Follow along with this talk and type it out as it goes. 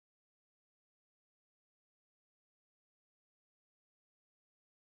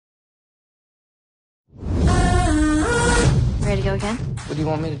me to go again? What do you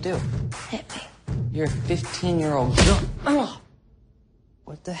want me to do? Hit me. You're a 15-year-old girl. Ugh.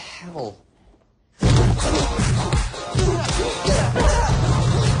 What the hell?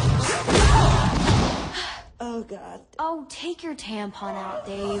 Oh, God. Oh, take your tampon out,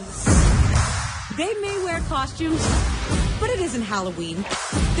 Dave. They may wear costumes, but it isn't Halloween.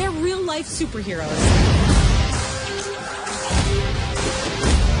 They're real-life superheroes.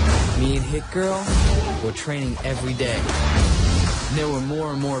 Me and Hit Girl, we're training every day. There were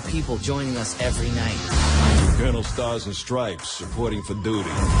more and more people joining us every night. Colonel Stars and Stripes, reporting for duty.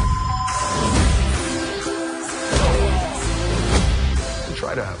 And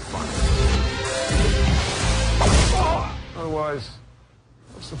try to have fun. Otherwise,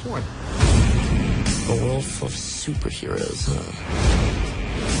 what's the point? A world full of superheroes, huh?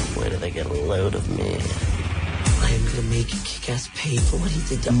 Where do they get a load of me? I am gonna make Kick-Ass pay for what he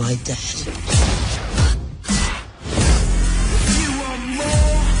did to my dad.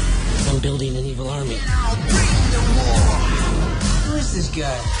 I'm building an evil army. Who is this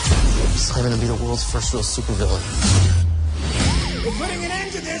guy? He's claiming to be the world's first real supervillain. We're putting an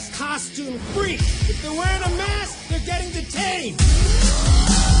end to this costume freak. If they're wearing a mask, they're getting detained.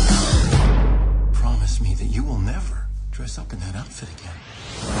 Promise me that you will never dress up in that outfit again.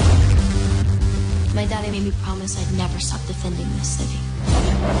 My daddy made me promise I'd never stop defending this city.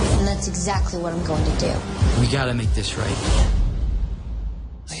 And that's exactly what I'm going to do. We gotta make this right.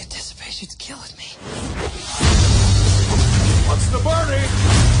 I anticipate you'd kill me. What's the birdie?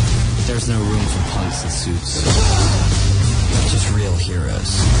 There's no room for punks and suits. Just real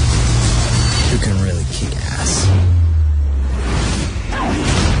heroes who can really kick ass.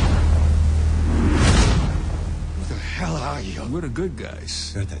 Who the hell are you? We're the good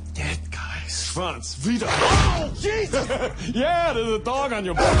guys. They're the dead guys. Franz, wieder. Oh, Jesus! Yeah, there's a dog on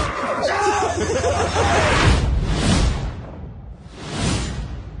your back.